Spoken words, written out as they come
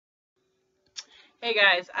Hey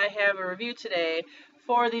guys, I have a review today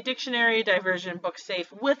for the Dictionary Diversion book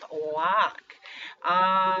safe with lock.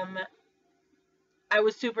 Um, I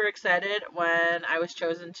was super excited when I was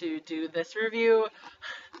chosen to do this review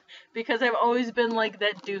because I've always been like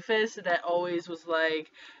that doofus that always was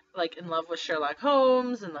like in love with Sherlock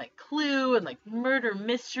Holmes and like Clue and like murder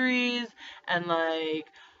mysteries and like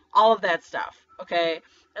all of that stuff. Okay,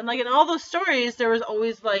 and like in all those stories, there was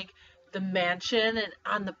always like the mansion and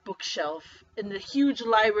on the bookshelf in the huge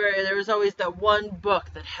library there was always that one book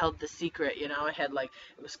that held the secret. It had like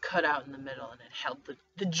it was cut out in the middle and it held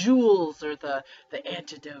the jewels or the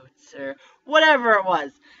antidotes or whatever it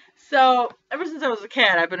was. So ever since I was a kid,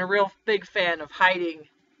 I've been a real big fan of hiding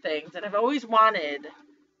things, and I've always wanted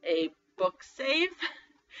a book safe,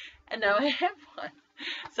 and now I have one.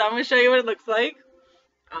 So I'm going to show you what it looks like.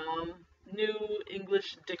 Um, New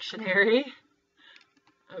English Dictionary.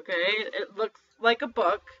 Okay, it looks like a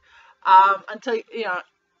book. Until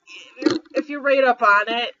if you read up on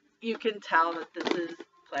it, you can tell that this is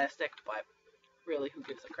plastic, but really, who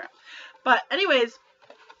gives a crap? But anyways,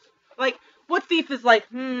 like, what thief is like,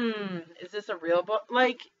 is this a real book?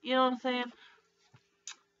 Like, you know what I'm saying?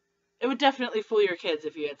 It would definitely fool your kids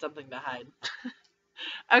if you had something to hide.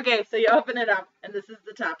 Okay, so you open it up, and this is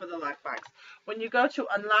the top of the lockbox. When you go to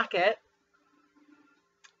unlock it,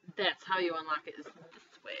 that's how you unlock it, is this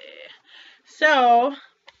way. So,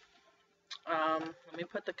 let me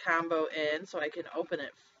put the combo in so I can open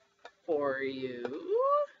it for you.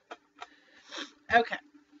 Okay.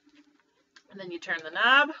 And then you turn the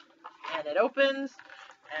knob, and it opens,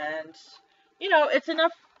 and, it's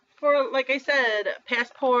enough for, like I said,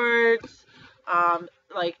 passports,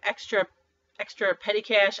 like extra petty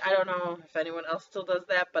cash. I don't know if anyone else still does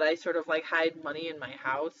that, but I sort of like hide money in my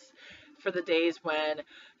house for the days when,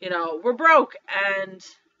 we're broke and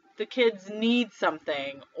the kids need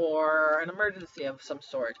something or an emergency of some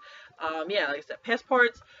sort. Yeah, like I said,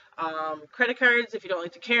 passports, credit cards, if you don't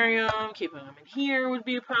like to carry them, keeping them in here would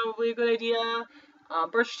be probably a good idea.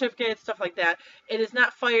 Birth certificates, stuff like that. It's not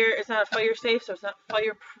a fire safe, so it's not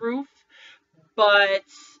fireproof, but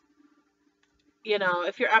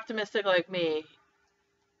if you're optimistic like me,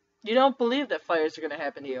 you don't believe that fires are going to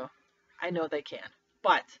happen to you. I know they can,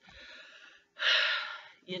 but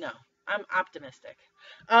I'm optimistic.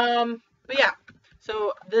 But yeah,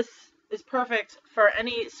 so this is perfect for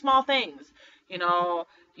any small things. You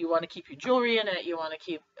want to keep your jewelry in it, you want to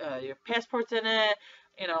keep your passports in it,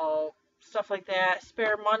 stuff like that.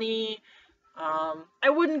 Spare money. I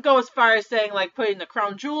wouldn't go as far as saying like putting the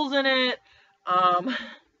crown jewels in it,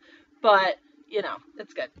 but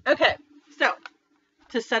it's good. Okay, so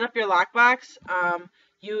to set up your lockbox,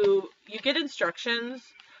 you get instructions.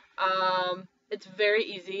 It's very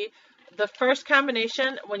easy. The first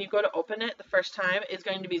combination, when you go to open it the first time, is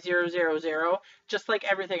going to be 000, just like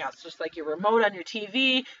everything else. Just like your remote on your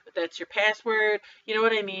TV, that's your password. You know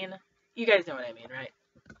what I mean? You guys know what I mean, right?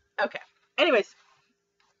 Okay. Anyways,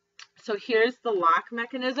 so here's the lock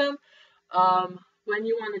mechanism. When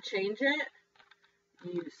you want to change it,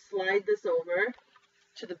 you slide this over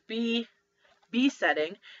to the B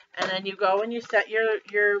setting, and then you go and you set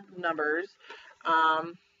your numbers.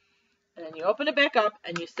 And then you open it back up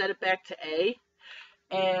and you set it back to A,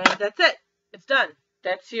 and that's it. It's done.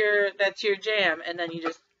 That's your jam. And then you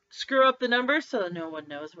just screw up the numbers so that no one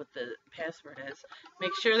knows what the password is.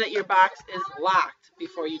 Make sure that your box is locked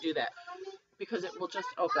before you do that, because it will just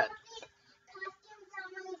open.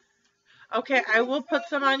 Okay, I will put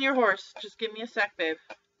some on your horse. Just give me a sec, babe.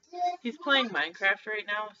 He's playing Minecraft right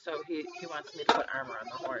now, so he wants me to put armor on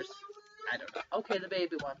the horse. I don't know. Okay, the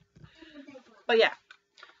baby one. But yeah,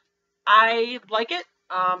 I like it.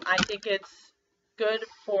 I think it's good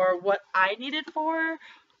for what I need it for,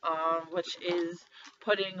 which is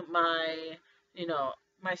putting my,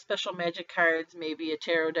 my special magic cards, maybe a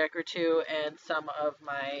tarot deck or two, and some of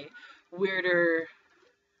my weirder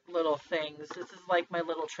little things. This is like my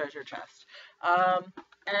little treasure chest.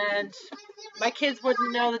 And my kids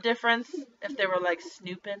wouldn't know the difference if they were like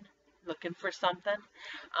snooping, looking for something.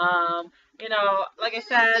 Like I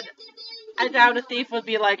said, I doubt a thief would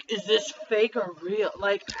be like, is this fake or real?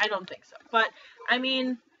 Like, I don't think so. But, I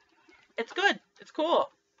mean, it's good. It's cool.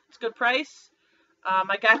 It's a good price.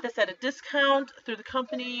 I got this at a discount through the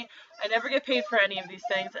company. I never get paid for any of these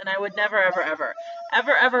things, and I would never, ever, ever,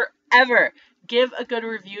 ever, ever, ever give a good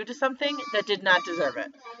review to something that did not deserve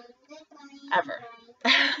it. Ever.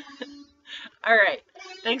 Alright.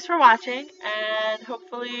 Thanks for watching, and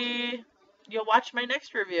hopefully you'll watch my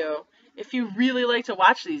next review. If you really like to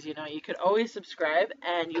watch these, you could always subscribe,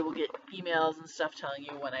 and you will get emails and stuff telling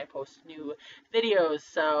you when I post new videos.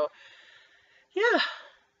 So, yeah.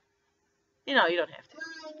 You know, you don't have to.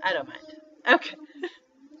 I don't mind. Okay.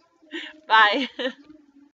 Bye.